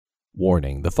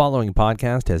Warning, the following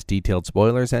podcast has detailed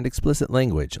spoilers and explicit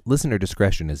language. Listener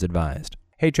discretion is advised.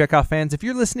 Hey, Chekhov fans, if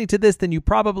you're listening to this, then you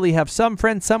probably have some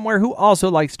friends somewhere who also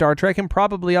like Star Trek and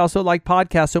probably also like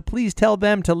podcasts, so please tell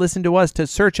them to listen to us, to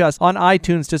search us on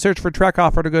iTunes, to search for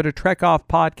Trekoff, or to go to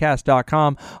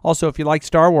trekoffpodcast.com. Also, if you like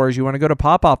Star Wars, you want to go to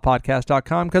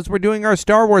popoffpodcast.com because we're doing our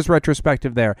Star Wars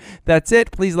retrospective there. That's it.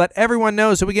 Please let everyone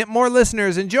know so we get more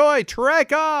listeners. Enjoy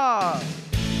Trekoff!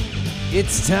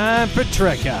 It's time for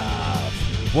Trekoff.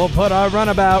 We'll put our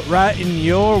runabout right in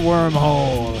your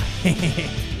wormhole.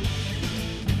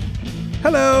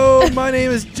 Hello, my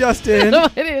name is Justin. My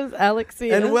name is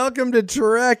Alexia. And welcome to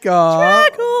Trekoff.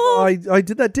 Trekoff. I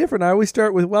did that different. I always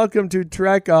start with welcome to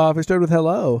Trekoff. I started with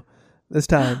hello this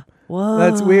time. Whoa.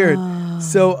 That's weird.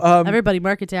 So everybody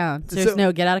mark it down. Seriously, so-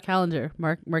 no, get out a calendar.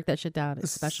 Mark that shit down.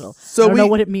 It's special. so I don't know we-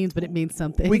 what it means, but it means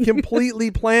something. we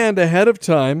completely planned ahead of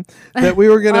time that we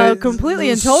were going to completely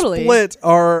and totally split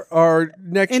our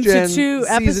next into gen two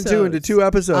season episodes. 2 into 2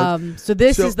 episodes. So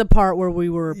this So- is the part where we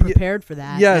were prepared for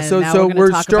that. Yeah, and so now so we're we're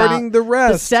talk starting about the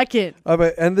rest the second of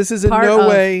it, and this is in part no of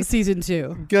way season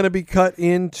 2. going to be cut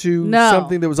into No,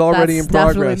 something that was already in that's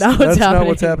definitely progress. not what's That's not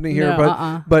what's happening. happening here,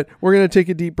 No, but we're going to take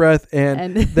a deep breath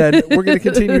and then we're going to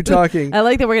continue talking. I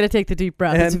like that we're going to take the deep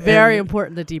breath. It's And- very and-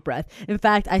 important, the deep breath. In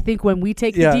fact, I think when we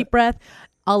take Yeah. the deep breath,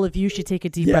 all of you should take a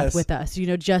deep Yes. breath with us,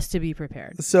 just to be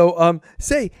prepared. So,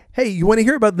 hey, you want to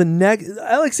hear about the next?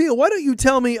 Alexia, why don't you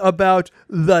tell me about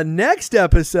the next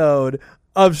episode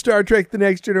of Star Trek: The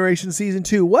Next Generation Season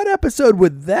 2? What episode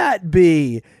would that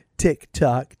be? Tick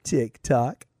tock, tick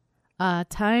tock.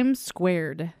 Time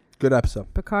squared. Good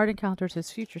episode. Picard encounters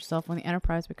his future self when the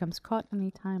Enterprise becomes caught in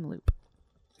a time loop.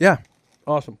 Yeah,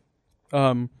 awesome.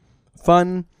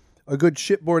 Fun. A good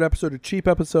shipboard episode, a cheap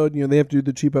episode. They have to do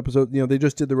the cheap episode. They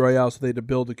just did the Royale, so they had to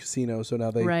build a casino. So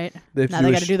now they Right. they have Now to they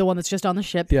do got to do the one that's just on the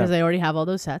ship Yeah. because they already have all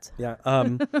those sets. Yeah.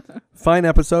 Fine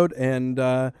episode, and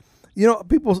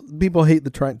people hate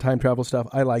the time travel stuff.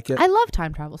 I like it. I love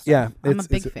time travel stuff. Yeah, I'm a it's-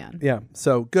 big it's- fan. Yeah.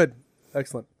 So good,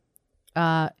 excellent.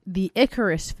 The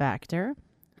Icarus Factor.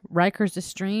 Riker's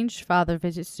estranged father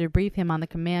visits to brief him on the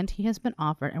command he has been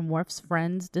offered, and Worf's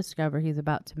friends discover he's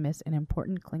about to miss an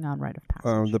important Klingon rite of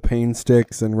passage. The pain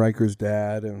sticks and Riker's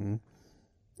dad, and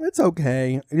it's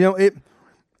okay.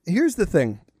 Here's the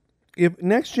thing: if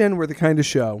Next Gen were the kind of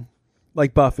show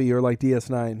like Buffy or like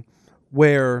DS9,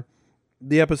 where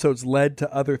the episodes led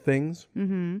to other things,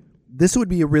 this would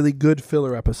be a really good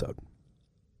filler episode.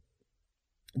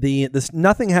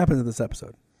 Nothing happens in this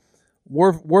episode.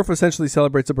 Worf essentially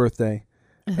celebrates a birthday,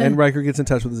 and Riker gets in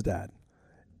touch with his dad.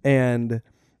 And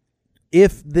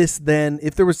if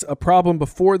there was a problem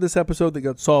before this episode that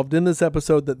got solved in this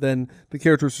episode, that then the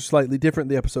characters are slightly different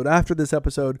in the episode after this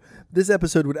episode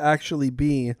would actually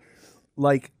be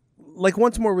like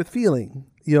Once More with Feeling,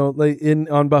 like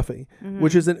on Buffy,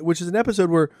 which is an episode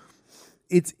where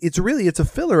it's a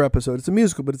filler episode. It's a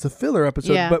musical, but it's a filler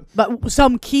episode. Yeah, but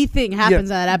some key thing happens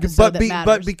in that episode that matters.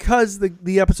 But because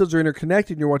the episodes are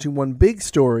interconnected and you're watching one big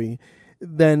story,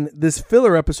 then this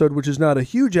filler episode, which is not a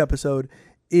huge episode,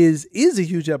 is a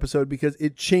huge episode because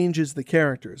it changes the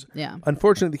characters. Yeah.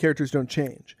 Unfortunately, the characters don't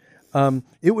change.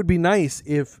 It would be nice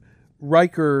if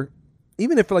Riker,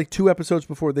 even if like 2 episodes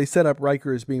before they set up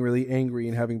Riker as being really angry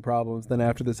and having problems, then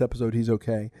after this episode he's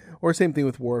okay. Or same thing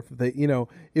with Worf.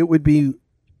 It would be,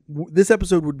 this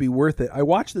episode would be worth it. I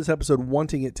watched this episode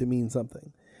wanting it to mean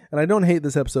something, and I don't hate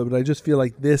this episode, but I just feel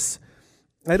like this.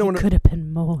 I don't. Could have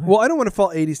been more. Well, I don't want to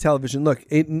fault 80s television. Look,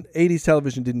 80s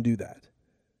television didn't do that.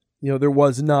 There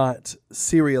was not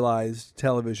serialized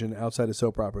television outside of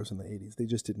soap operas in the 80s. They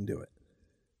just didn't do it.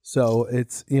 So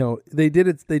it's, they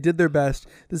did their best.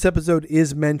 This episode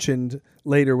is mentioned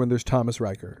later when there's Thomas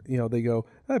Riker. They go,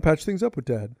 I patched things up with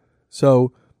Dad.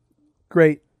 So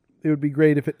great. It would be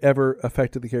great if it ever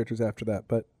affected the characters after that.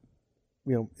 But,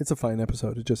 it's a fine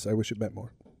episode. I wish it meant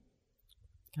more.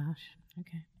 Gosh.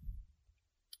 Okay.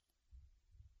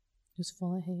 Just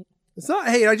full of hate. It's not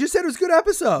hate. I just said it was a good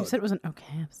episode. You said it was an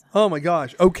okay episode. Oh my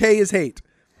gosh. Okay is hate.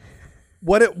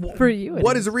 For you,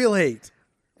 What is real hate?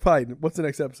 Fine. What's the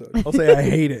next episode? I'll say I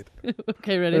hate it.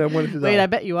 Okay, ready? And I want it to Wait, die. I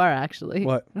bet you are actually.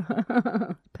 What?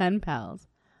 Pen pals.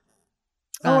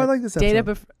 Oh, I like this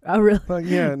episode. Oh, really?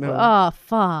 Yeah, no. Oh,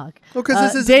 fuck. Well, 'cause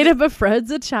this is- Data befriends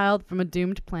a child from a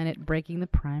doomed planet, breaking the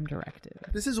Prime Directive.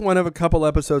 This is one of a couple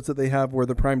episodes that they have where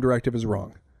the Prime Directive is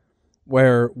wrong.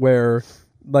 Where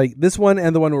like this one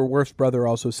and the one where Worf's brother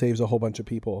also saves a whole bunch of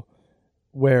people.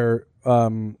 Where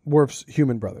Worf's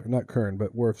human brother, not Kern,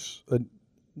 but Worf's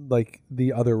like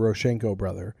the other Roshenko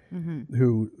brother,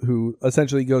 who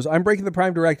essentially goes, I'm breaking the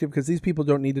Prime Directive because these people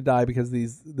don't need to die because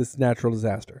this natural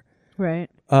disaster.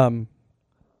 Right.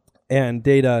 and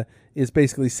Data is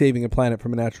basically saving a planet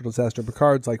from a natural disaster.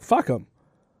 Picard's like, fuck him.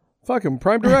 Fuck him.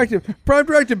 Prime Directive. Prime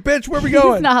Directive, bitch. Where we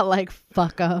going? He's not like,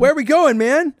 fuck him. Where are we going,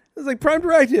 man? It's like Prime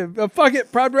Directive. Fuck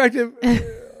it. Prime Directive.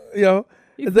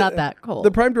 He's not that cold.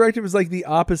 The Prime Directive is like the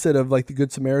opposite of like the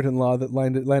Good Samaritan law that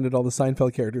landed all the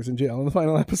Seinfeld characters in jail in the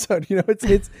final episode.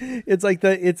 It's like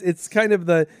it's kind of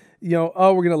the,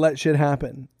 oh, we're going to let shit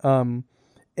happen.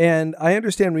 And I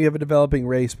understand we have a developing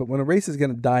race, but when a race is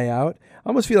going to die out, I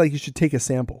almost feel like you should take a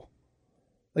sample.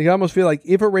 Like, I almost feel like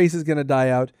if a race is going to die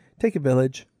out, take a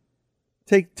village,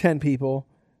 take 10 people,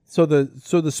 so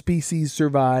the species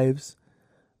survives.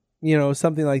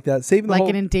 Something like that. Saving the like whole,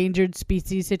 an endangered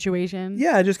species situation.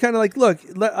 Yeah, just kind of like, look,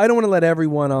 I don't want to let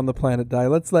everyone on the planet die.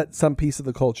 Let's let some piece of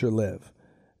the culture live.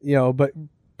 But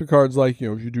Picard's like,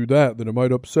 if you do that, then it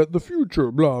might upset the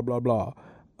future. Blah blah blah.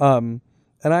 And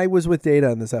I was with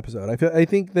Data in this episode. I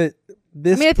think that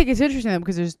this. I think it's interesting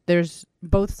because there's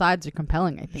both sides are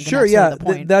compelling. I think. Sure, yeah,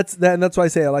 that's why I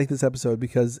say I like this episode,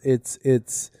 because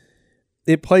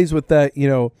it plays with that.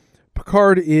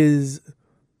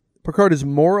 Picard is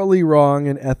morally wrong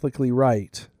and ethically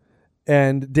right,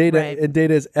 and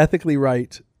Data is ethically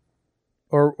right,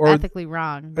 or ethically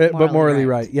wrong, but morally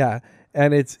right. Yeah,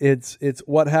 and it's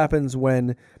what happens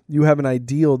when you have an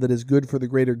ideal that is good for the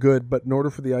greater good, but in order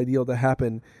for the ideal to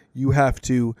happen, you have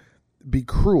to be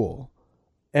cruel,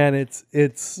 and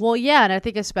it's well, yeah, and I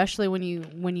think especially when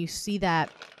you see that,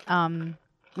 when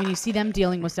you see them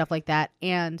dealing with stuff like that,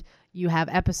 and you have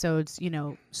episodes,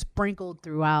 sprinkled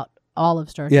throughout all of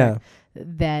Star Trek,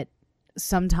 that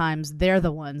sometimes they're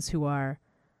the ones who are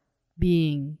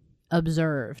being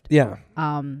observed. Yeah.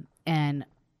 And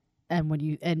when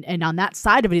you and on that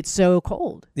side of it, it's so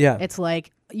cold. Yeah. It's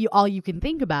like all you can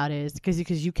think about is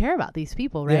because you care about these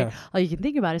people, right? Yeah. All you can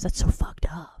think about is that's so fucked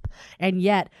up. And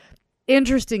yet,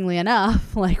 interestingly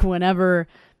enough, like whenever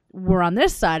we're on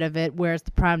this side of it, where it's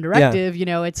the Prime Directive,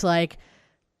 it's like,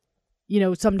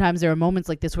 sometimes there are moments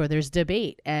like this where there's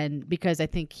debate, and because I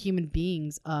think human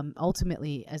beings,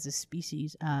 ultimately as a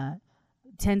species,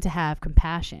 tend to have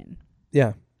compassion.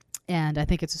 Yeah. And I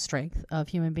think it's a strength of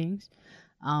human beings.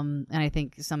 And I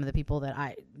think some of the people that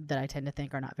I tend to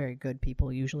think are not very good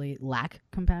people usually lack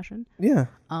compassion. Yeah.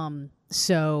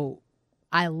 So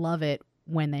I love it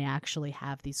when they actually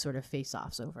have these sort of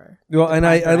face-offs over. Well, and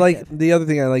I like, the other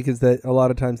thing I like is that a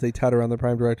lot of times they tout around the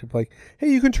Prime Directive like, hey,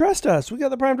 you can trust us. We got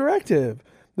the Prime Directive.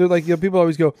 They're like, people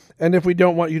always go, and if we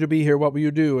don't want you to be here, what will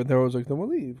you do? And they're always like, then we'll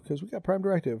leave because we got Prime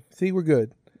Directive. See, we're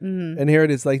good. Mm-hmm. And here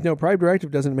it is like, no, Prime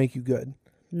Directive doesn't make you good.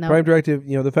 No. Prime Directive,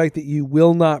 the fact that you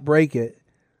will not break it,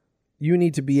 you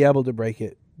need to be able to break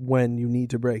it when you need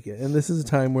to break it. And this is a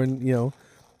time when,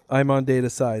 I'm on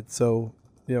Data's side. So,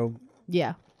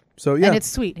 Yeah. So, yeah. And it's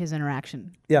sweet, his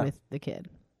interaction with the kid.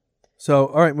 So,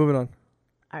 all right, moving on.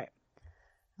 All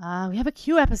right. We have a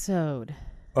Q episode.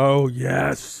 Oh,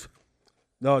 yes.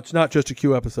 No, it's not just a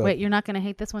Q episode. Wait, you're not going to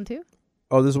hate this one too?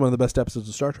 Oh, this is one of the best episodes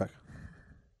of Star Trek.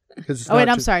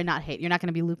 I'm sorry, not hate. You're not going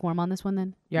to be lukewarm on this one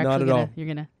then? You're not actually at all. You're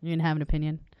gonna have an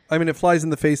opinion. I mean, it flies in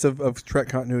the face of Trek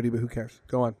continuity, but who cares?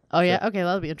 Go on. Oh, yeah? Okay,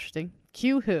 that'll be interesting.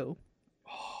 Q who?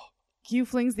 Q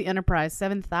flings the Enterprise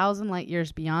 7,000 light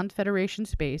years beyond Federation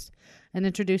space and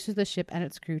introduces the ship and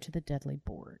its crew to the deadly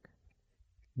Borg.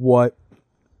 What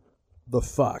the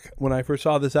fuck? When I first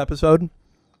saw this episode,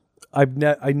 I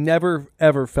never,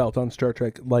 ever felt on Star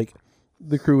Trek like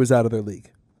the crew was out of their league.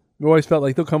 I always felt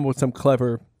like they'll come up with some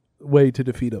clever way to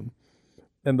defeat them.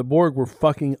 And the Borg were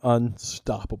fucking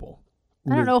unstoppable.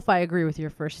 I don't know if I agree with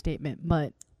your first statement,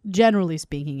 but generally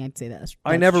speaking, I'd say that's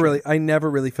I never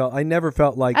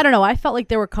felt like, I don't know. I felt like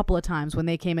there were a couple of times when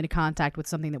they came into contact with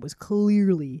something that was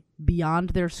clearly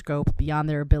beyond their scope, beyond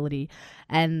their ability,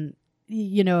 and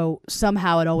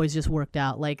somehow it always just worked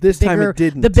out. Like this time it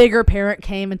didn't. The bigger parent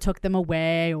came and took them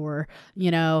away, or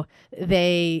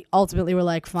they ultimately were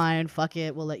like, "Fine, fuck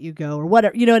it, we'll let you go," or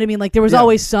whatever. You know what I mean? Like there was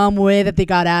always some way that they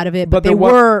got out of it, but they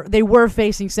were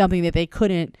facing something that they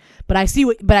couldn't. But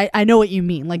I know what you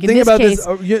mean. Like in this case,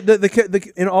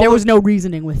 there was no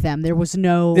reasoning with them. There was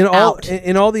no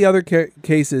in all the other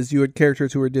cases, you had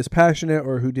characters who were dispassionate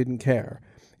or who didn't care.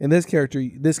 In this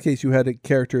case, you had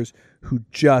characters who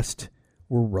just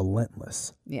were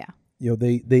relentless. Yeah.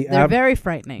 They're very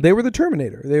frightening. They were the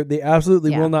Terminator. They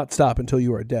absolutely will not stop until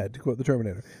you are dead, to quote the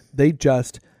Terminator. They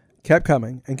just kept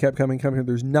coming and kept coming.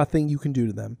 There's nothing you can do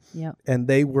to them. Yep. And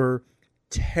they were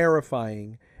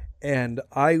terrifying. And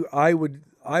I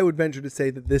would venture to say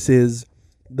that this is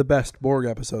the best Borg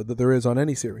episode that there is on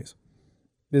any series.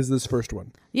 Is this first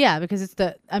one? Yeah, because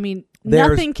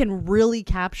nothing can really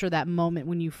capture that moment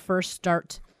when you first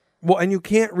start. Well, and you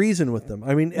can't reason with them.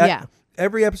 I mean,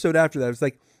 every episode after that, it's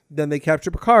like Then they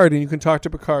capture Picard, and you can talk to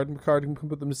Picard, and Picard can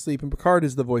put them to sleep, and Picard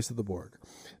is the voice of the Borg.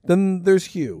 Then there's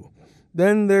Hugh.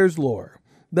 Then there's Lore.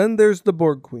 Then there's the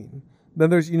Borg Queen. Then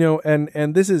there's,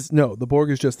 and this is, no, the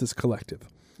Borg is just this collective.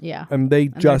 Yeah. And they're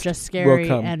just scary will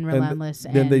come. and relentless.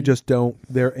 And then they just don't,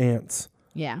 they're ants.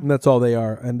 Yeah. And that's all they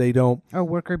are. And they don't. Or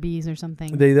worker bees or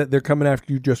something. They're coming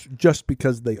after you just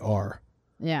because they are.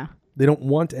 Yeah. They don't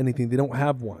want anything. They don't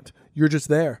have want. You're just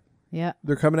there. Yeah.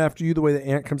 They're coming after you the way the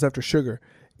ant comes after sugar.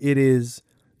 It is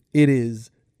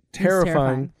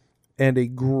terrifying. And a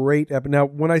great episode. Now,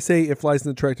 when I say it flies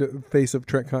in the face of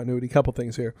Trek continuity, a couple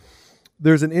things here.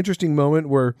 There's an interesting moment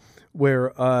where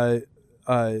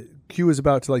Q is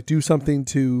about to do something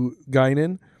to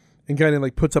Guinan, and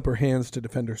Guinan puts up her hands to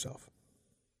defend herself.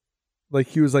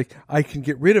 Q was I can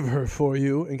get rid of her for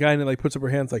you, and Guinan puts up her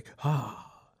hands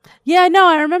Yeah, no,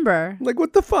 I remember.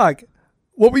 What the fuck?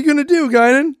 What were you gonna do,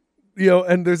 Guinan?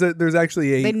 And there's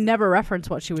actually they never reference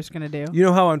what she was gonna do. You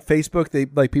know how on Facebook they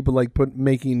people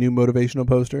making new motivational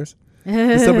posters?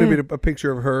 Somebody made a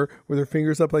picture of her with her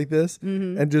fingers up like this,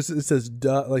 and just it says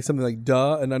duh, something like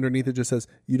duh, and underneath it just says,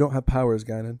 "You don't have powers,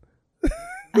 Guinan."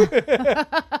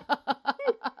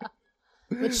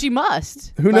 But she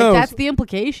must. Who knows? That's the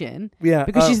implication. Yeah,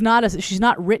 because she's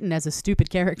not written as a stupid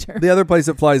character. The other place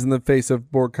that flies in the face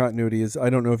of Borg continuity is, I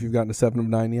don't know if you've gotten to 7 of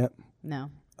 9 yet.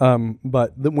 No.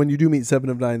 But when you do meet 7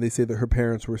 of 9, they say that her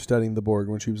parents were studying the Borg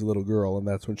when she was a little girl, and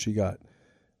that's when she got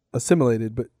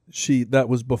assimilated. But that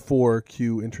was before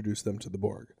Q introduced them to the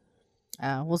Borg.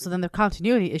 Well, so then the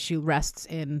continuity issue rests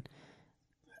in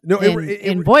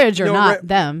in Voyager, not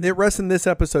them. It rests in this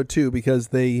episode too, because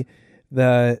at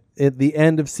the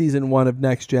end of season 1 of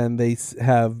Next Gen, they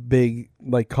have big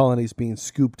colonies being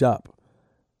scooped up,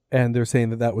 and they're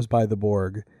saying that was by the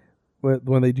Borg.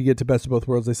 When they do get to Best of Both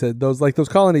Worlds, they said those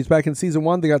colonies back in season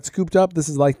 1, they got scooped up. This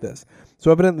is like this.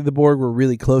 So evidently the Borg were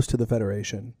really close to the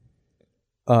Federation.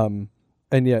 And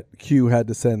yet Q had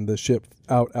to send the ship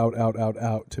out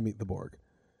to meet the Borg.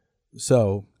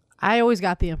 So I always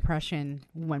got the impression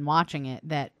when watching it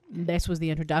that this was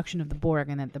the introduction of the Borg,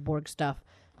 and that the Borg stuff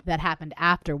that happened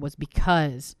after was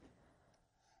because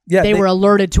they were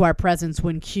alerted to our presence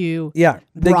when Q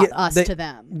brought us to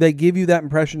them. They give you that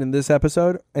impression in this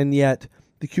episode, and yet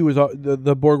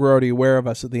the Borg were already aware of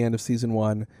us at the end of season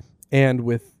 1, and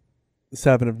with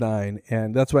 7 of 9,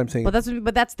 and that's what I'm saying.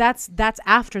 But that's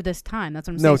after this time. That's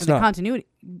what I'm saying. No, it's the not. Continuity.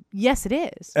 Yes, it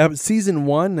is. Season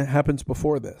 1 happens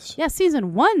before this. Yeah,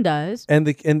 season 1 does. And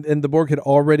the Borg had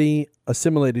already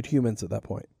assimilated humans at that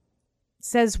point.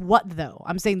 Says what though?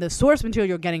 I'm saying the source material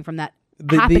you're getting from that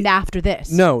happened after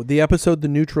this. No, the episode The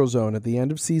Neutral Zone, at the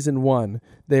end of season 1,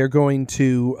 they are going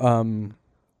to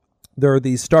there are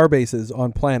these star bases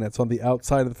on planets on the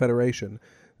outside of the Federation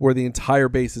where the entire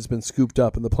base has been scooped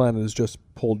up and the planet is just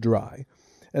pulled dry.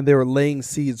 And they were laying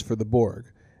seeds for the Borg.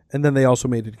 And then they also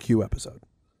made it a Q episode.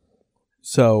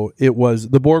 So it was,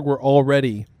 the Borg were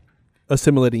already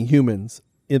assimilating humans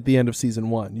at the end of season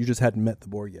 1. You just hadn't met the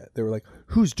Borg yet. They were like,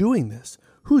 who's doing this?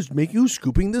 Who's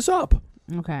scooping this up?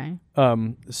 Okay.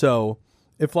 So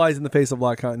it flies in the face of a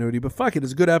lot of continuity, but fuck it,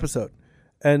 it's a good episode.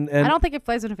 And I don't think it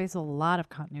flies in the face of a lot of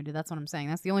continuity. That's what I'm saying.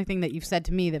 That's the only thing that you've said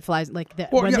to me that flies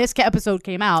when this episode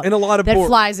came out, and a lot of that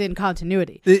flies in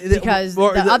continuity, because the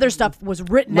other stuff was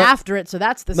written after it. So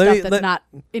that's the stuff that's not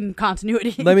in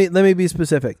continuity. Let me be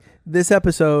specific. This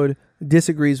episode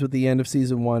disagrees with the end of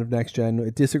season 1 of Next Gen.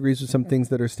 It disagrees with some things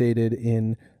that are stated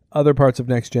in other parts of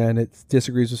Next Gen. It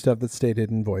disagrees with stuff that's stated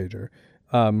in Voyager.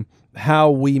 How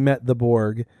we met the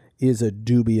Borg is a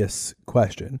dubious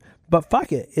question, but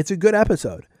fuck it, it's a good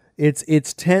episode.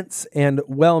 It's tense and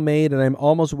well made, and I'm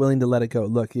almost willing to let it go.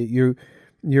 Look, you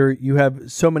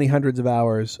have so many hundreds of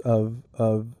hours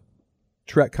of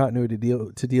Trek continuity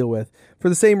to deal with. For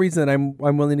the same reason that I'm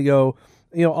willing to go,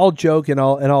 I'll joke and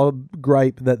I'll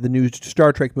gripe that the new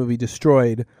Star Trek movie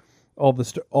destroyed all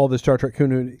the Star Trek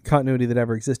continuity that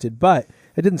ever existed, but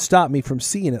it didn't stop me from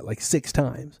seeing it 6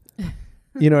 times.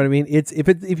 You know what I mean? It's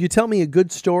if you tell me a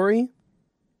good story,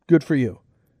 good for you.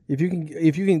 If you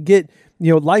can get,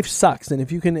 life sucks, and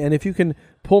if you can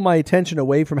pull my attention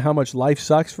away from how much life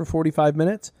sucks for 45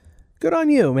 minutes, good on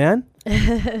you, man.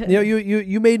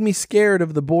 You made me scared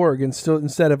of the Borg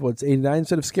instead of what's 89,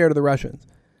 instead of scared of the Russians.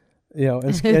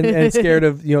 And scared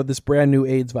of this brand new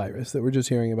AIDS virus that we're just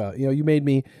hearing about. You made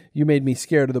me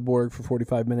scared of the Borg for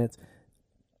 45 minutes.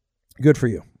 Good for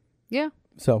you. Yeah.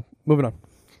 So moving on.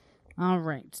 All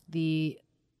right. The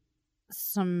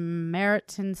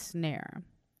Samaritan Snare.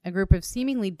 A group of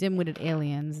seemingly dim-witted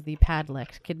aliens, the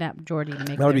Padleks, kidnapped Geordi to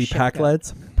make that would their be ship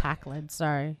Packleds. Packleds,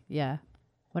 sorry. Yeah.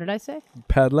 What did I say?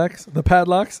 Padlocks. The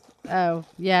padlocks. Oh,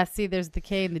 yeah. See, there's the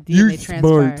K and the D. You're and they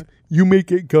transpired. smart. You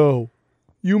make it go.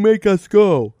 You make us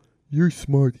go. You're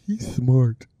smart. He's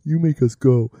smart. You make us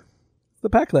go. The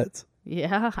Packlets.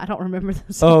 Yeah, I don't remember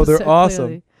those. Oh, they're episodes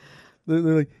awesome. clearly.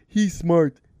 They're like, he's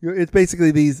smart. It's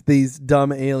basically these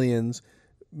dumb aliens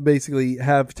basically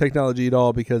have technology at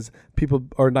all because people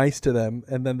are nice to them,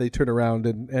 and then they turn around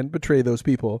and betray those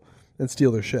people and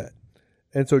steal their shit.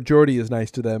 And so Geordi is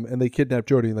nice to them, and they kidnap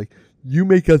Geordi and like, you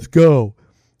make us go.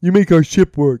 You make our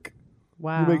ship work.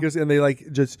 Wow. You make us, and they like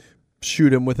just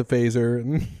shoot him with a phaser,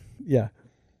 and yeah.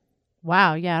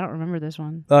 Wow. Yeah, I don't remember this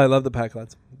one. I love the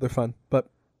Packlets. They're fun, but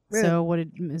So what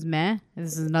is meh?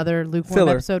 This is another lukewarm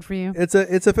Filler. episode for you. it's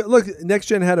a look. Next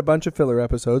Gen had a bunch of filler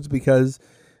episodes because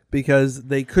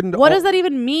they couldn't. What does that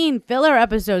even mean? Filler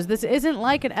episodes. This isn't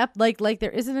like an like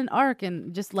there isn't an arc,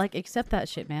 and just like accept that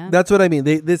shit, man. That's what I mean.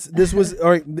 This was all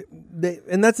right.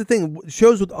 And that's the thing.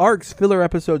 Shows with arcs, filler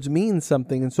episodes mean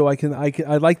something, and so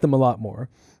I like them a lot more.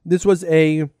 This was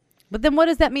a. But then what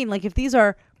does that mean? Like if these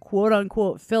are quote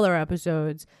unquote filler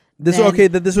episodes, This then okay.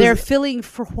 That this was they're filling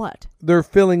for what? they're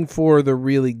filling for the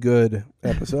really good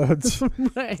episodes,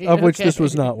 Right, of which okay. this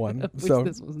was not one. Of which So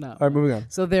this was not. all right, moving on.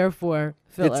 So therefore,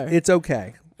 filler. It's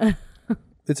okay.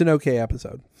 It's an okay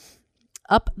episode.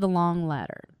 Up the long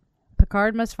ladder.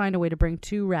 Picard must find a way to bring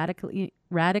two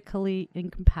radically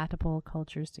incompatible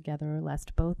cultures together,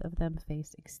 lest both of them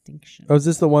face extinction. Oh, is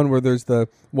this the one where there's the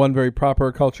one very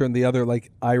proper culture and the other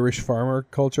like Irish farmer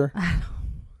culture?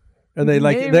 And they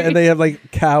they have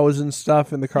like cows and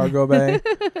stuff in the cargo bay,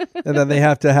 and then they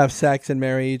have to have sex and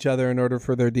marry each other in order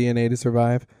for their DNA to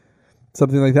survive,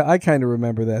 something like that. I kind of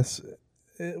remember this.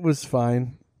 It was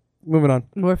fine. Moving on.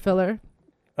 More filler.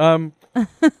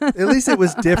 At least it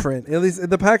was different. At least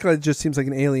the Packlet just seems like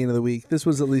an alien of the week. This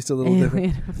was at least a little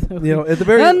different. Of the You know, week. at the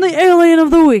very And the alien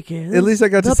of the weekend. at least I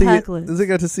got to the see. Packlets. At least I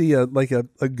got to see a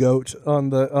goat on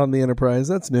the Enterprise.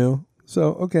 That's new.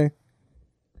 So okay.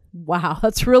 Wow,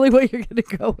 that's really what you're gonna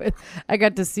go with. I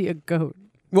got to see a goat.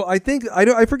 Well, I think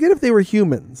I forget if they were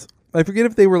humans. I forget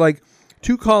if they were like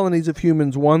two colonies of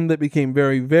humans, one that became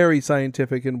very, very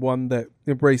scientific and one that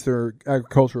embraced their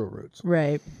agricultural roots.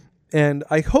 Right. And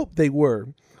I hope they were.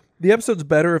 The episode's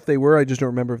better if they were. I just don't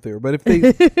remember if they were. But if they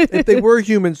if they were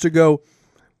humans, to go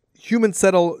humans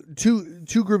settle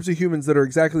two groups of humans that are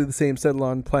exactly the same settle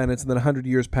on planets, and then 100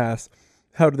 years pass.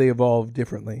 How do they evolve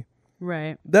differently?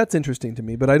 Right. That's interesting to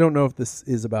me, but I don't know if this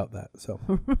is about that.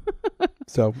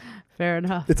 So Fair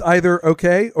enough. it's either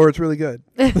okay or it's really good.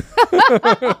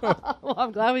 Well,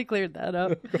 I'm glad we cleared that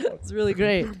up. It's really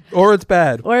great. Or it's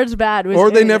bad. Or it's bad. Or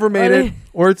they never made it.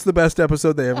 Or it's the best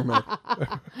episode they ever made.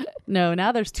 No,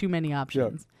 now there's too many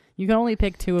options. You can only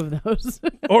pick two of those.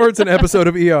 Or it's an episode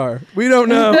of ER. We don't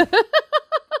know.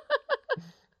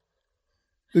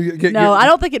 No, I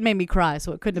don't think it made me cry,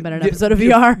 so it couldn't have been an episode of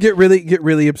ER. Get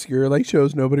really obscure, like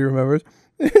shows nobody remembers.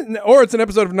 Or it's an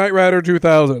episode of Knight Rider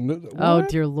 2000. Oh, What?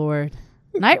 dear Lord.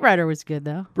 Knight Rider was good,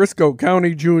 though. Briscoe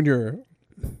County Jr.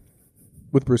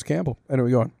 with Bruce Campbell.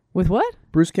 Anyway, go on. With what?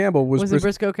 Bruce Campbell was it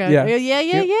Briscoe County? Yeah.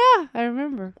 Yeah. I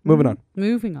remember. Moving on.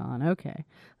 Moving on. Okay.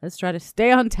 Let's try to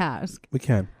stay on task. We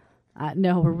can.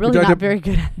 No, we're really talked not ab- very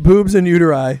good at Boobs and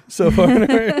uteri so far.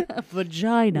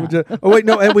 vagina. Oh wait,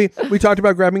 no, and we talked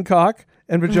about grabbing cock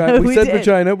and vagina. We We said did.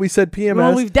 vagina. We said PMS.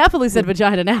 Well, we've definitely said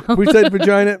vagina now. We said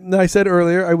vagina. No, I said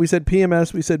earlier. We said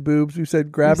PMS. We said boobs. We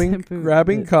said grabbing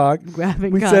boobs. cock.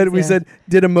 Grabbing We cocks, said we yeah. said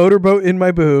did a motorboat in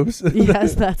my boobs.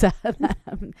 Yes, that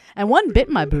happened. And one bit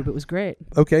my boob. It was great.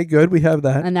 Okay, good. We have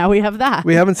that. And now we have that.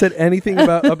 We haven't said anything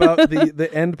about the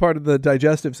end part of the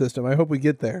digestive system. I hope we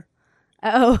get there.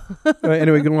 Oh. All right,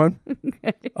 anyway, go on.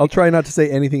 I'll try not to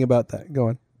say anything about that. Go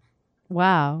on.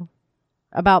 Wow.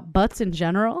 About butts in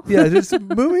general? Yeah, just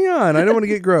moving on. I don't want to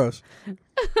get gross.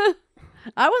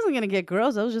 I wasn't going to get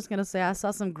gross. I was just going to say I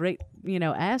saw some great,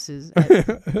 asses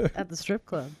at the strip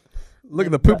club. Look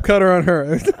at the poop cutter on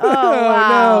her. Oh,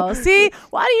 wow. No. See?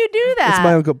 Why do you do that? It's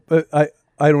my uncle.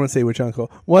 I don't want to say which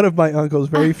uncle. One of my uncles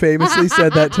very famously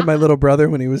said that to my little brother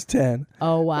when he was 10.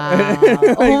 Oh, wow.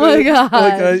 Oh, my God.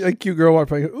 Like a cute girl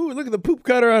walked by. Ooh, look at the poop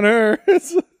cutter on her.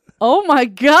 Oh, my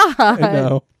God. I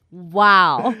know.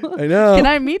 Wow. I know. Can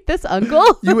I meet this uncle?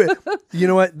 You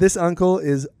know what? This uncle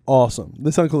is awesome.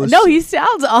 This uncle is No, he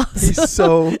sounds awesome. he's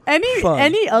so fun.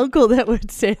 Any uncle that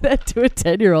would say that to a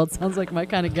 10-year-old sounds like my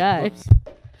kind of guy.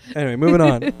 Anyway, moving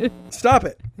on. Stop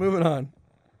it. Moving on.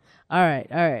 All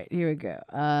right. Here we go.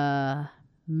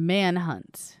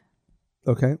 Manhunt.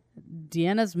 Okay.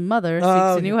 Deanna's mother seeks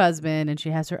Oh, a new husband, and she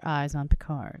has her eyes on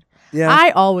Picard. Yeah.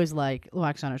 I always like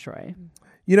Luoxana Troy.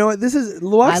 You know what? This is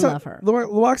I love her.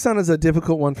 Luoxana is a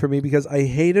difficult one for me because I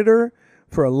hated her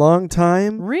for a long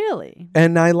time, Really?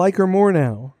 and I like her more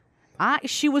now.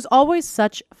 She was always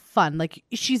such fun. Like,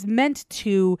 she's meant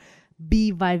to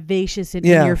be vivacious and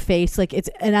Yeah. in your face. Like,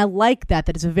 and I like that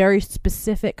it's a very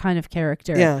specific kind of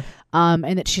character. Yeah.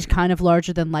 And that she's kind of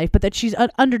larger than life, but that she's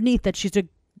underneath that she's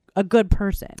a good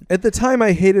person. At the time,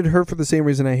 I hated her for the same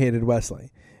reason I hated Wesley.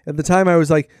 At the time, I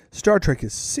was like, Star Trek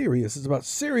is serious. It's about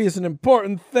serious and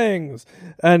important things.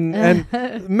 And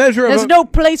measure of There's no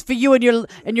place for you and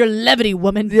your levity,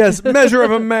 woman. yes, measure of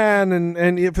a man.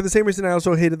 And for the same reason, I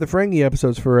also hated the Ferengi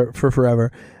episodes for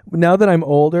forever. Now that I'm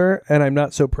older and I'm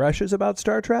not so precious about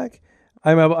Star Trek,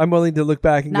 I'm willing to look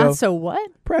back and go, Not so what?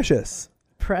 precious.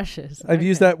 Precious. I've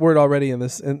used that word already in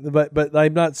this, but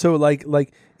I'm not so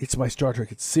like it's my Star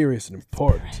Trek. It's serious and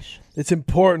important. Precious. It's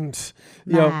important,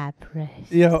 you know. My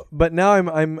precious. You know, but now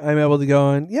I'm able to go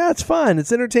on. Yeah, it's fun.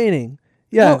 It's entertaining.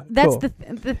 Yeah, Well, that's cool.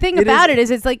 the thing It about is- it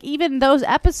is it's like even those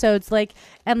episodes, like,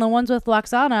 and the ones with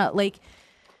Loxana, like,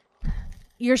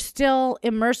 you're still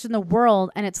immersed in the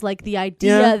world, and it's like the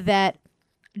idea Yeah. that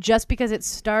just because it's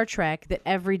Star Trek that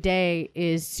every day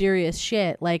is serious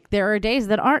shit. Like, there are days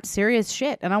that aren't serious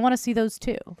shit, and I want to see those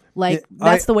too. Like, Yeah,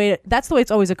 that's the way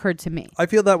it's always occurred to me. I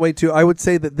feel that way too. I would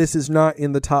say that this is not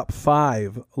in the top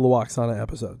 5 Loxana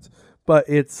episodes, but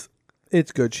it's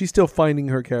good. She's still finding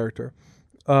her character,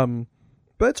 but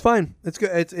it's fine. It's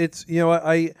good. It's you know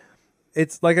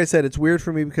it's like I said, it's weird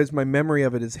for me because my memory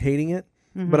of it is hating it,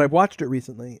 but I've watched it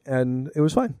recently and it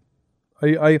was fine.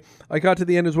 I got to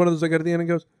the end. It was one of those I got to the end and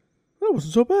goes, that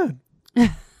wasn't so bad.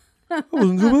 That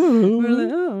wasn't so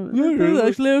bad. That's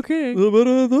actually okay. No,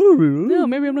 No,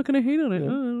 maybe I'm not going to hate on it. I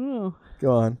don't know.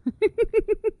 Go on.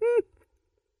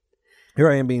 Here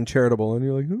I am being charitable, and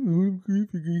you're like,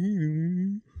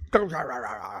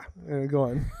 go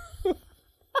on.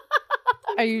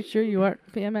 Are you sure you aren't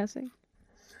PMSing?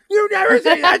 You never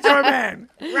say that to a man.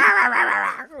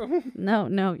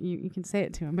 No, you can say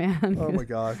it to a man. Oh my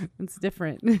god, It's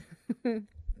different.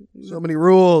 so many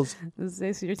rules. This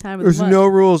is your time of There's the month. no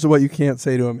rules to what you can't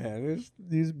say to a man.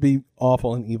 These be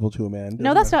awful and evil to a man.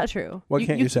 No, that's not true. What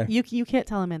can't you say? You can't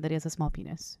tell a man that he has a small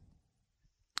penis.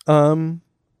 not.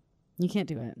 You can't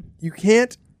do it. You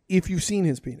can't if you've seen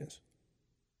his penis.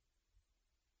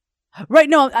 Right,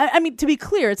 no, I mean, to be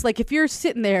clear, it's like if you're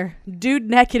sitting there, dude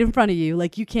naked in front of you,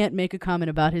 like, you can't make a comment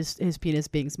about his penis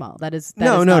being small. That is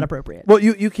not appropriate. Well,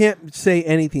 you can't say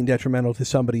anything detrimental to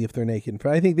somebody if they're naked.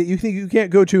 I think that you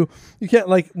can't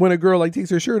like when a girl like takes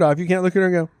her shirt off, you can't look at her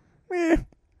and go,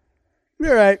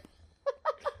 you're right.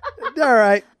 All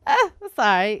right. That's all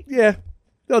right. Yeah,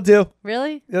 they'll do.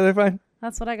 Really? Yeah, they're fine.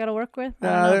 That's what I got to work with? I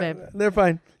Nah, don't know, babe. they're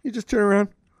fine. You just turn around.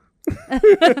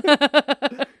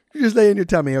 You just lay in your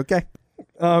tummy, okay?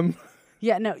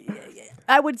 Yeah, no.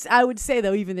 I would say,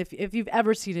 though, even if you've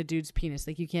ever seen a dude's penis,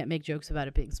 like, you can't make jokes about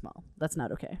it being small. That's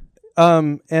not okay.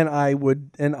 And I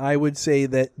would say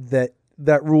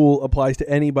that rule applies to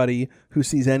anybody who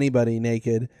sees anybody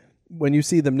naked. When you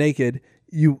see them naked,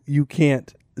 you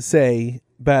can't say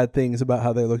bad things about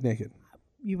how they look naked.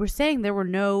 You were saying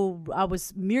I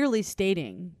was merely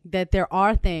stating that there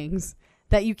are things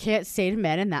that you can't say to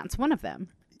men, and that's one of them.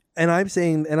 And I'm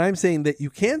saying that you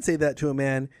can say that to a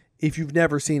man if you've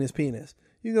never seen his penis.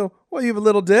 You go, well, you have a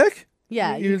little dick?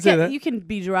 Yeah, you can say that. You can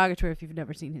be derogatory if you've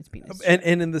never seen his penis. And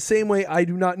in the same way, I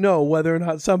do not know whether or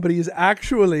not somebody is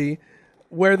actually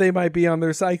where they might be on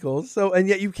their cycles. So, and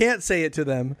yet you can't say it to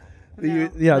them. No,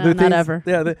 there are not things, ever.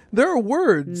 Yeah, there are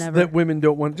words Never. that women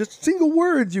don't want. Just single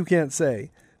words you can't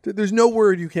say. There's no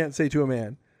word you can't say to a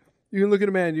man. You can look at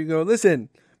a man and you go, listen,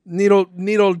 needle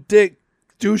dick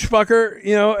douche fucker,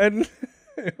 you know, and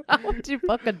How would you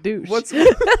fuck a douche? what's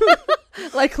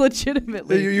like,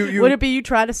 legitimately? You- Would it be you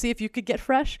trying to see if you could get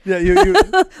fresh? yeah you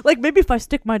Like, maybe if I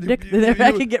stick my dick there,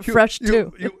 I can get fresh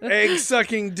too. You egg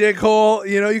sucking dick hole.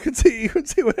 You know, you can say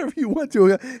whatever you want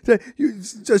to. You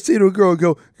just say to a girl,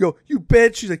 go, you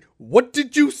bitch. She's like, what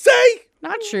did you say?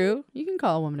 Not true. You can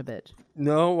call a woman a bitch.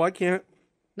 No, I can't.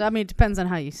 I mean, it depends on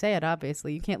how you say it,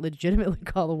 obviously. You can't legitimately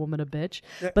call a woman a bitch.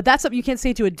 But that's something you can't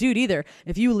say to a dude either.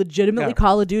 If you legitimately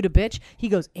call a dude a bitch, he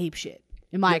goes ape shit,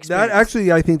 in my experience. That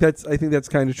actually, I think that's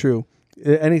kind of true.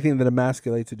 Anything that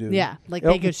emasculates a dude. Yeah, like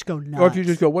they just go nuts. Or if you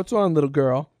just go, what's on, little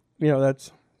girl? You know,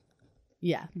 that's.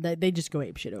 Yeah, they just go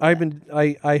ape shit over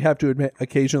I have to admit,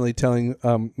 occasionally telling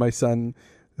my son,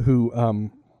 who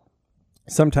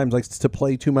sometimes likes to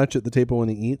play too much at the table when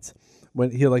he eats,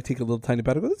 when he'll like take a little tiny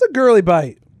bite, I go, that's a girly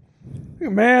bite, a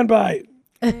man bite.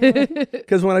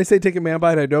 Because when I say take a man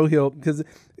bite, I know because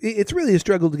it's really a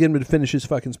struggle to get him to finish his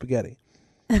fucking spaghetti.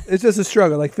 It's just a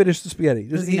struggle, like finish the spaghetti.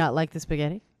 Does he not like the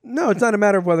spaghetti? No, it's not a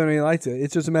matter of whether or not he likes it.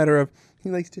 It's just a matter of he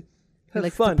likes to have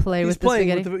likes fun. to play He's with the playing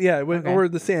spaghetti? with Okay. or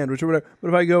the sandwich or whatever.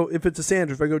 But if it's a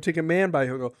sandwich, if I go take a man by,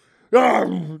 he'll go,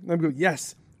 I'm going,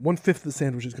 yes, 1/5 of the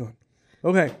sandwich is gone.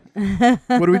 Okay.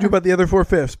 What do we do about the other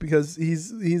 4/5? Because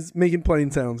he's making plain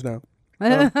sounds now.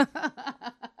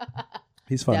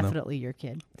 He's fun Definitely your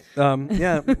kid. though.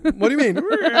 Yeah. What do you mean?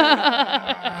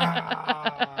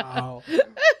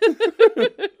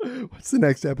 What's the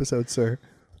next episode, sir?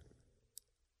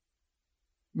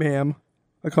 Ma'am.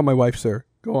 I call my wife sir.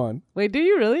 Go on. Wait, do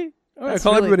you really? I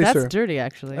call everybody that's sir. dirty,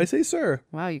 actually. I say sir.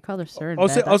 Wow, you called her sir. In I'll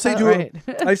bed. say That's to not right.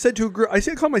 I said to a girl. I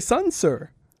call my son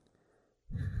sir.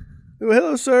 Oh,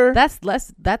 hello, sir. That's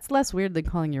less weird than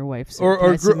calling your wife sir. Or Can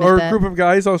I a submit that? group of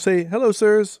guys. I'll say hello,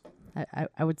 sirs.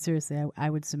 I would seriously. I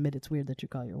would submit it's weird that you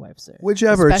call your wife sir.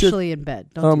 Whichever. It's just- Especially in bed.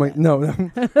 Don't Oh do my that. no.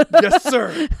 Yes,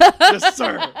 sir. Yes,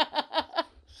 sir.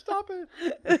 Stop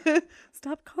it.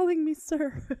 Stop calling me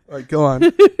sir. All right, go on.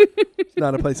 It's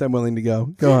not a place I'm willing to go.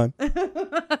 Go on.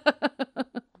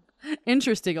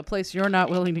 Interesting, a place you're not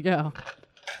willing to go.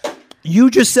 You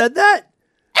just said that?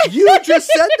 You just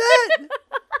said that?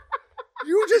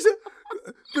 You just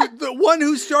the one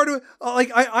who started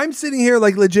I'm sitting here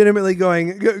like legitimately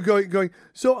going.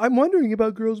 So I'm wondering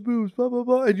about girls' boobs, blah blah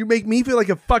blah, and you make me feel like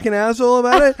a fucking asshole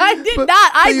about it. I did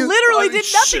not. I literally did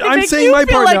nothing to I'm make saying you my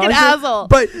feel part like now. an I'm saying- asshole.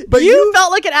 But you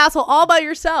felt like an asshole all by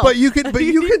yourself. But you could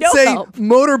You need no say help.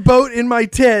 motorboat in my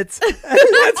tits. And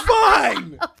that's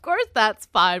fine. Of course, that's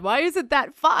fine. Why isn't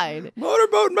that fine?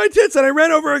 Motorboat in my tits, and I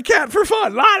ran over a cat for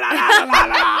fun. La la la la la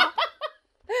la.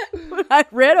 I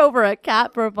ran over a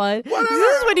cat for fun. This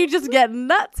is when you just get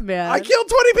nuts, man. I killed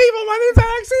 20 people. My name's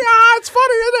Alexi. It's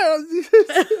funny, isn't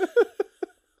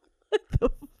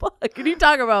it? Fuck, can you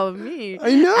talk about me?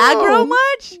 I know. Aggro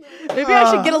much? Maybe I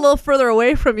should get a little further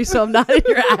away from you so I'm not in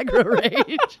your aggro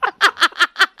range.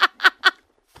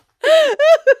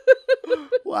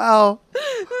 Wow.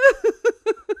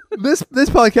 This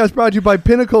podcast brought to you by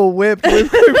Pinnacle Whip.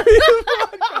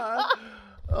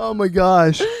 Oh my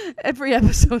gosh. Every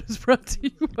episode is brought to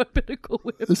you by Pinnacle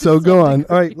Whip. So go on.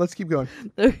 All right, let's keep going.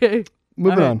 Okay.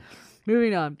 Moving All right. on.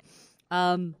 Moving on.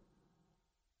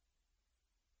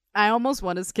 I almost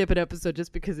want to skip an episode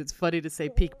just because it's funny to say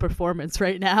peak performance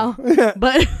right now,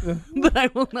 but I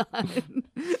will not.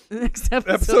 The next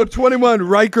Episode 21,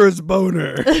 Riker's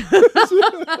boner.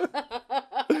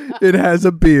 It has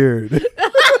a beard.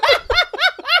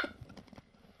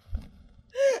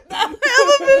 I have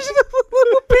a vision of a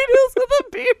little penis with a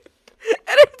beard,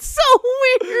 and it's so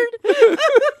weird.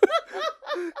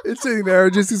 It's sitting there,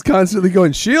 just is constantly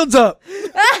going, shields up.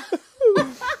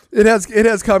 It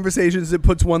has conversations. It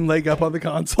puts one leg up on the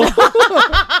console.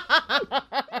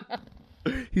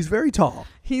 He's very tall,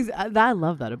 I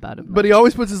love that about him. but he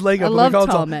always puts his leg I up on love the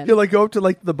console. tall men. He'll go up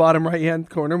to the bottom right hand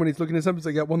corner when he's looking at something.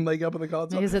 He's got one leg up on the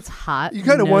console. Because it's hot. You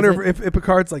kind He of knows wonder it. if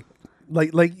Picard's like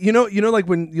like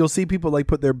when you'll see people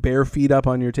put their bare feet up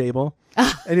on your table,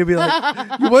 and you'll be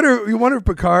like, you wonder if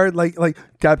Picard like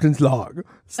Captain's log,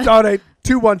 Stardate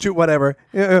 2-1 shoot whatever.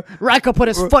 Riker put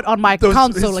his foot on my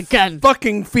console his again.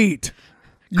 Fucking feet.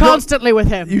 You Constantly with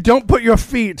him. You don't put your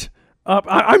feet up.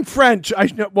 I'm French. I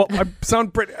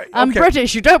sound pretty. I'm okay.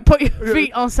 British. You don't put your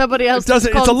feet on somebody else's It doesn't.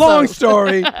 It's a console. long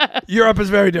story. Europe is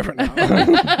very different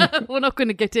now. We're not going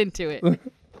to get into it.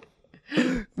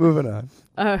 Moving on.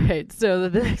 All right. So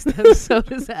the next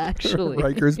episode is actually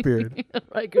Riker's beard.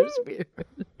 Riker's beard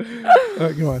All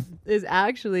right, go on. is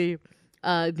actually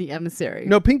the emissary.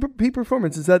 No, peak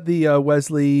performance. Is that the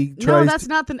Wesley tries? No, that's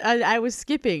not the. I was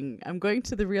skipping. I'm going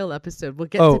to the real episode. We'll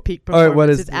get Oh, to peak all right, performance. what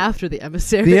is It's the- after the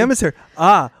emissary. The emissary.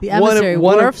 The emissary.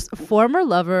 One of- Worf's former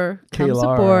lover comes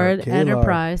Kalar, aboard Kalar.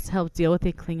 Enterprise to help deal with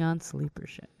a Klingon sleeper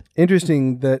ship.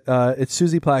 Interesting that it's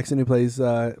Susie Plaxton who plays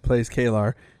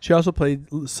Kalar. She also played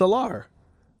Salar.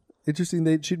 Interesting.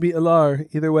 They should be Alar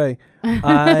either way.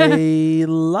 I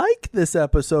like this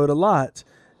episode a lot.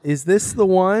 Is this the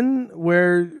one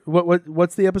where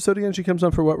what's the episode again? She comes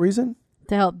on for what reason?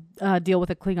 To help deal with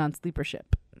a Klingon sleeper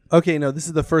ship. Okay, no, this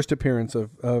is the first appearance of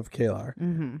Kalar.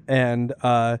 Mm-hmm. And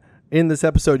in this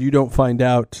episode, you don't find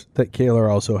out that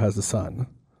Kalar also has a son.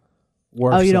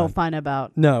 Worf's Oh, you son. don't find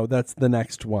about No, that's the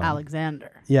next one.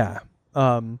 Alexander. Yeah.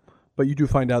 But you do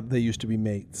find out they used to be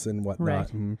mates and whatnot. Right.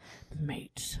 Mhm.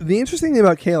 Mate. The interesting thing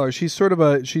about Kalar,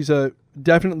 she's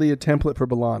definitely a template for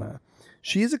B'Elanna.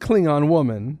 She is a Klingon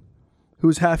woman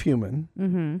who's half human,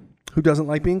 who doesn't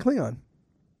like being Klingon.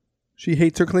 She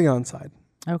hates her Klingon side.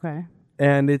 Okay.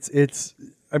 And it's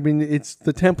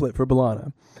the template for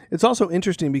B'Elanna. It's also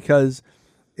interesting because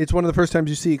it's one of the first times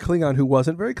you see a Klingon who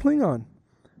wasn't very Klingon.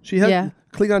 She had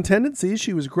Klingon tendencies.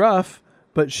 She was gruff,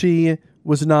 but she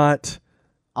was not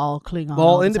all Klingon.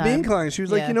 all the into time. being Klingon. She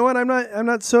was like, Yeah. you know what? I'm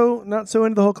not so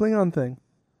into the whole Klingon thing.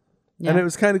 Yeah. And it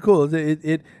was kind of cool.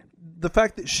 The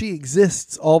fact that she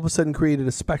exists all of a sudden created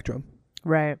a spectrum.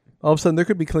 Right. All of a sudden, there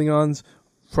could be Klingons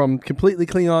from completely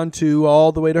Klingon to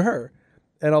all the way to her.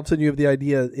 And all of a sudden, you have the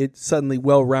idea it's suddenly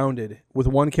well-rounded. With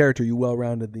one character, you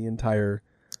well-rounded the entire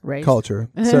Race. culture.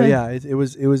 So, yeah, it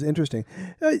was interesting.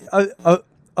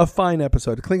 A fine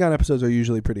episode. Klingon episodes are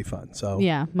usually pretty fun. So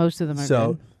Yeah, most of them are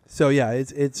so good. so yeah,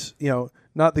 it's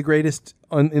not the greatest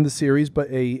in the series, but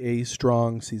a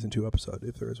strong season 2 episode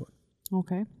if there is one.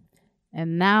 Okay.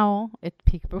 And now it's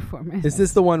peak performance. Is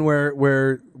this the one where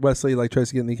Wesley tries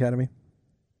to get in the academy?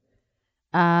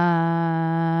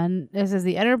 This is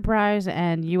the Enterprise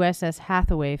and USS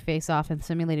Hathaway face off in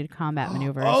simulated combat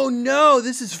maneuvers. Oh no,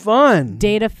 this is fun.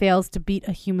 Data fails to beat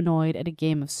a humanoid at a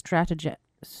game of Stratagema.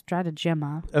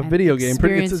 A video game. It's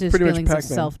Experiences pretty much feelings of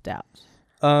Pac-Man. self-doubt.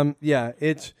 Yeah,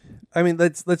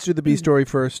 let's do the B story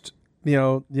first.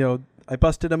 I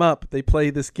busted them up. They play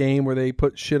this game where they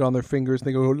put shit on their fingers and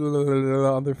they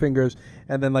go on their fingers,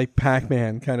 and then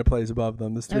Pac-Man kind of plays above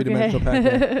them. This 3-dimensional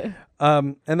Pac-Man.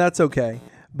 And that's okay.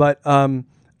 But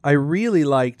I really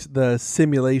liked the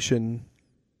simulation.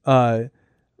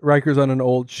 Riker's on an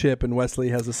old ship and Wesley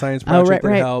has a science project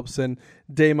that helps. And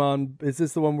Damon, is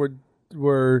this the one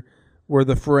where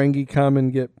the Ferengi come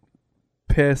and get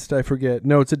pissed? I forget.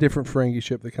 No, it's a different Ferengi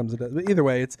ship that comes. But either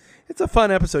way, it's a fun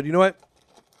episode. You know what?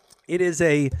 It is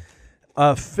a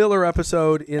filler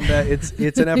episode in that it's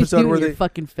an episode where they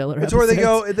fucking filler. It's where they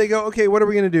go. Okay, what are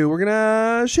we gonna do? We're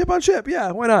gonna ship on ship.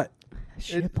 Yeah, why not?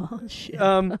 Ship on ship.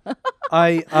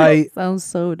 I Sounds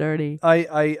so dirty.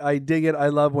 I dig it. I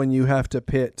love when you have to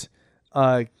pit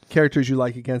characters you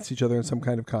like against each other in some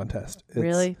kind of contest.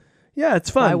 Really? Yeah, it's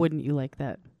fun. Why wouldn't you like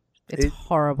that? It's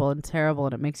horrible and terrible,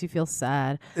 and it makes you feel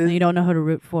sad, and you don't know who to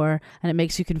root for, and it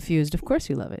makes you confused. Of course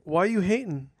you love it. Why are you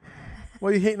hating? Why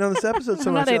are you hating on this episode so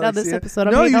I'm much? not hating on this Alexia? episode.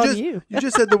 I'm hating on you. You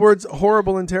just said the words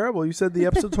horrible and terrible. You said the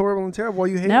episode's horrible and terrible. Why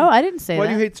you hate No, it? I didn't say that. Why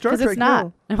do you hate Star 'Cause Trek? It's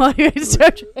not. No. Why do you hate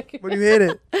Star Trek? Why do you hate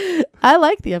it? I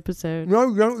like the episode. No,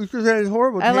 you don't. You just said it's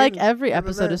horrible. I You like hate it. every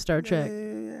episode of Star Trek.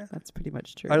 Yeah. That's pretty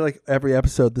much true. I like every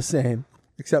episode the same,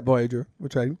 except Voyager,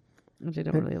 which I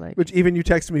don't really like. Which even you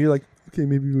texted me, you're like, okay,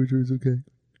 maybe Voyager is okay.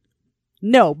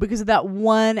 No, because that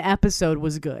one episode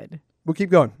was good. We'll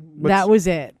keep going. That was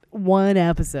it. One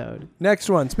episode. Next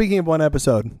one. Speaking of one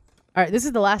episode. All right, this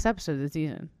is the last episode of the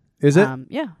season. Is it?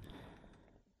 Yeah.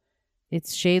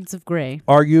 It's Shades of Grey.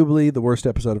 Arguably the worst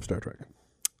episode of Star Trek.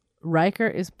 Riker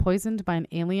is poisoned by an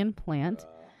alien plant,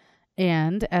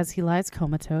 and as he lies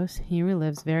comatose, he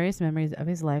relives various memories of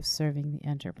his life serving the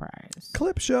Enterprise.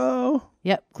 Clip show.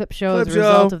 Yep, clip show is Clip a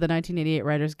result show. of the 1988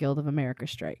 Writers Guild of America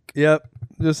strike. Yep.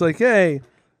 Just like, hey,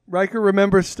 Riker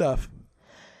remembers stuff.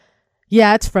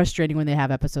 Yeah, it's frustrating when they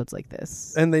have episodes like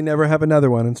this. And they never have another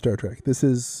one in Star Trek. This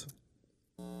is...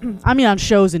 I mean, on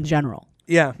shows in general.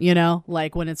 Yeah. You know,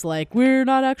 like when it's like, we're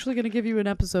not actually going to give you an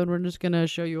episode. We're just going to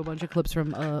show you a bunch of clips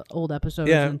from old episodes.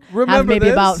 Yeah. And Remember have maybe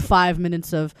this? about 5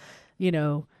 minutes of,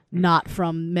 not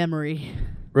from memory.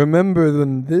 Remember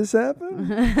when this happened?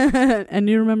 And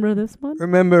you remember this one?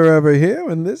 Remember over here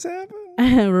when this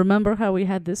happened? Remember how we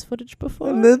had this footage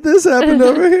before? And then this happened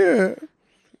over here.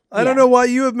 I don't know why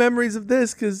you have memories of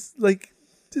this, because,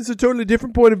 it's a totally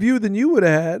different point of view than you would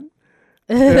have had.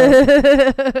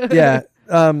 Yeah.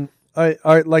 I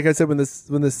like I said when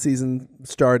this season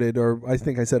started, or I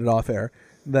think I said it off air,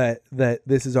 that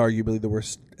this is arguably the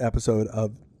worst episode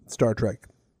of Star Trek.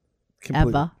 Completely.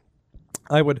 Ever.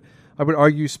 I would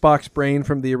argue Spock's brain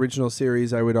from the original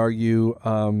series. I would argue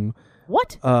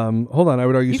What? hold on, I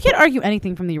would argue You can't argue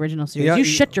anything from the original series. Yeah, you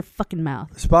shut your fucking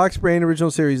mouth. Spock's brain original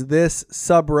series. This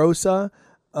Sub Rosa.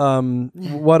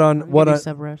 What on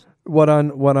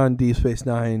Deep Space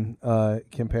Nine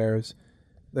compares.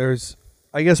 There's,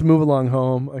 I guess, Move Along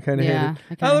Home. I kind of hate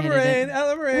it.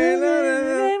 Ella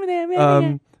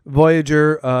Rain.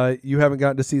 Voyager. You haven't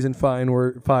gotten to season 5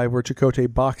 where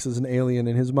Chakotay boxes an alien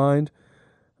in his mind.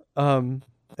 And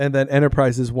then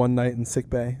Enterprise's One Night in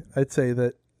Sickbay. I'd say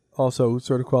that also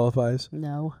sort of qualifies.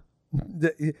 No.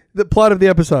 The plot of the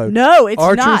episode. No, it's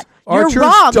not. You're Archer's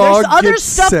wrong. dog There's other gets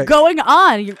stuff sick. going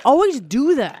on. You always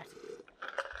do that.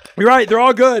 You're right. They're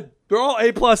all good. They're all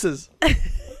A+.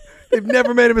 They've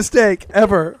never made a mistake,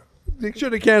 ever. They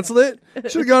should have canceled it.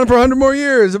 Should have gone for 100 more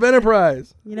years of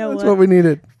Enterprise. You know That's what we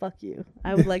needed. Fuck you.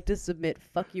 I would like to submit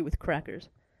fuck you with crackers.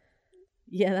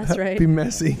 Yeah, that's right. Be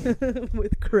messy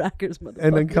With crackers, motherfucker.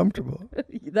 and uncomfortable.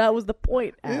 That was the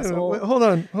point, Ew, asshole. wait, hold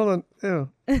on. Ew.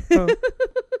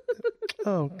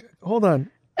 Oh, hold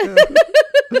on.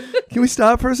 Can we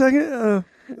stop for a second?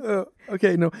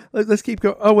 Okay, no. Let's keep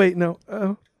going. Oh wait, no.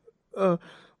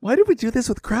 Why did we do this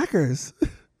with crackers?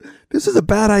 This is a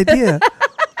bad idea.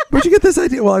 Where'd you get this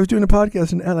idea? Well, I was doing a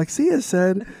podcast and Alexia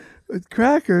said with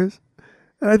crackers,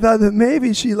 and I thought that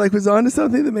maybe she was onto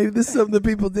something, that maybe this is something that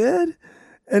people did.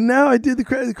 And now I did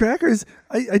the crackers.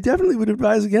 I definitely would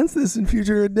advise against this in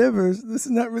future endeavors. This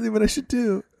is not really what I should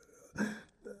do.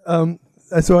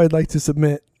 So I'd like to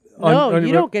submit.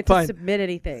 You don't get to submit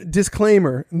anything.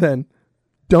 Disclaimer, then.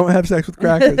 Don't have sex with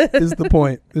crackers is the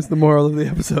point. Is the moral of the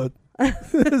episode.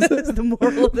 That's the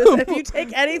moral of this. If you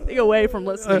take anything away from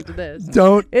listening to this,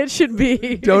 it should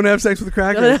be don't have sex with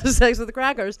crackers. Don't have sex with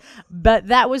crackers. But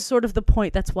that was sort of the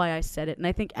point. That's why I said it. And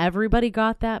I think everybody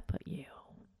got that, but you.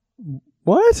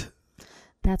 What?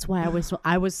 That's why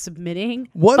I was submitting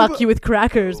fuck you with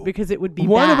crackers because it would be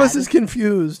one bad. Of us is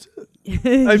confused.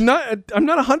 I'm not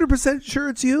 100% sure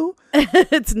it's you.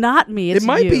 It's not me. It's it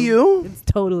might be you. It's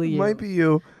totally you. It might be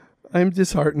you. I'm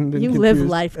disheartened and you confused live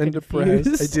life and confused.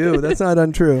 depressed. I do. That's not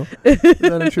untrue. It's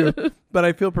not untrue. But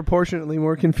I feel proportionately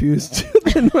more confused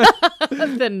than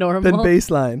normal. Than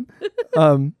baseline.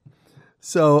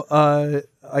 So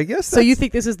I guess. So you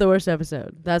think this is the worst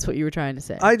episode? That's what you were trying to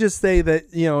say. I just say that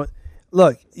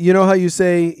look, you know how you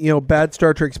say bad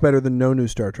Star Trek's better than no new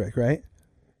Star Trek, right?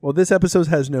 Well, this episode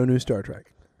has no new Star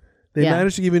Trek. They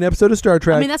managed to give you an episode of Star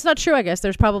Trek. I mean, that's not true. I guess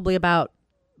there's probably about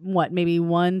maybe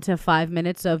 1 to 5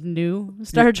 minutes of new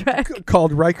Star Trek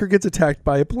called Riker Gets Attacked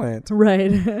by a Plant.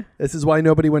 Right. This is why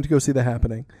nobody went to go see The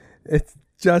Happening. It's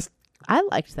just. I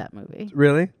liked that movie.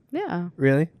 Really? Yeah.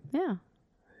 Really? Yeah.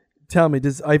 Tell me,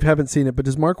 I haven't seen it, but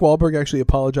does Mark Wahlberg actually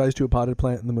apologize to a potted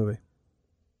plant in the movie?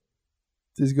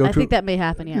 I think that may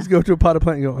happen, yeah. Does he go to a potted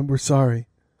plant and go, we're sorry?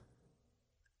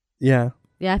 Yeah.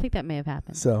 Yeah, I think that may have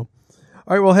happened. So,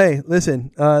 all right, well, hey,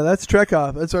 listen, that's Trek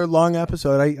Off. That's our long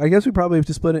episode. I guess we probably have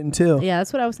to split it in two. Yeah,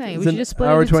 that's what I was saying. We should just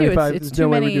split it in 25. It's too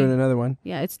many. We're doing another one.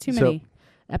 Yeah, it's too many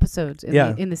episodes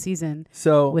in the season.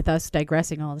 So with us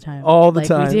digressing all the time. All the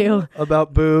time. We do.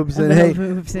 About boobs. And hey,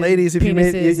 ladies, if you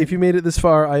made it this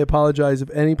far, I apologize if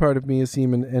any part of me is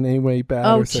seeming in any way bad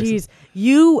or sexist. Oh, jeez.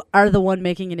 You are the one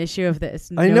making an issue of this.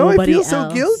 I know. I feel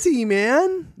so guilty,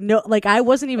 man. No, I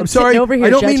wasn't even sitting over here I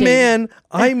don't judging. mean man.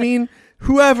 I mean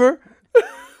whoever.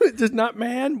 Just not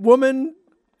man, woman,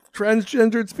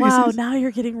 transgendered species. Wow, now you're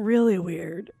getting really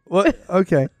weird. What?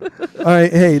 Okay. All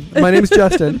right. Hey, my name is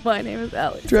Justin. My name is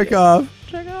Alex. Trek Off.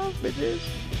 Trek Off, bitches.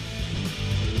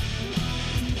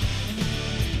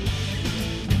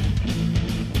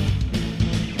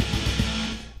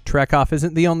 Trek Off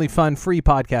isn't the only fun free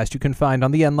podcast you can find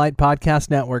on the Enlight Podcast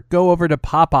Network. Go over to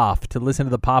Pop Off to listen to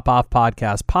the Pop Off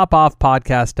podcast,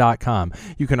 popoffpodcast.com.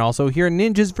 You can also hear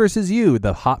Ninjas vs. You,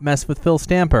 the hot mess with Phil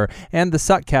Stamper, and the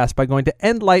Suckcast by going to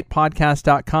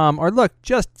endlightpodcast.com, or look,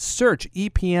 just search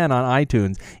EPN on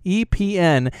iTunes,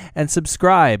 EPN, and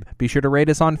subscribe. Be sure to rate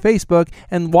us on Facebook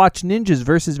and watch Ninjas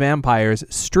vs. Vampires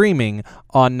streaming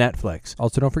on Netflix.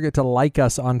 Also, don't forget to like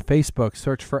us on Facebook.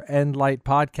 Search for Endlight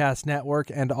Podcast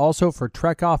Network and also for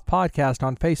Trek Off Podcast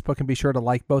on Facebook, and be sure to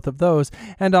like both of those.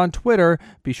 And on Twitter,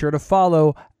 be sure to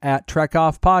follow at Trek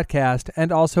Off Podcast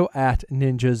and also at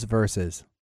Ninjas Versus.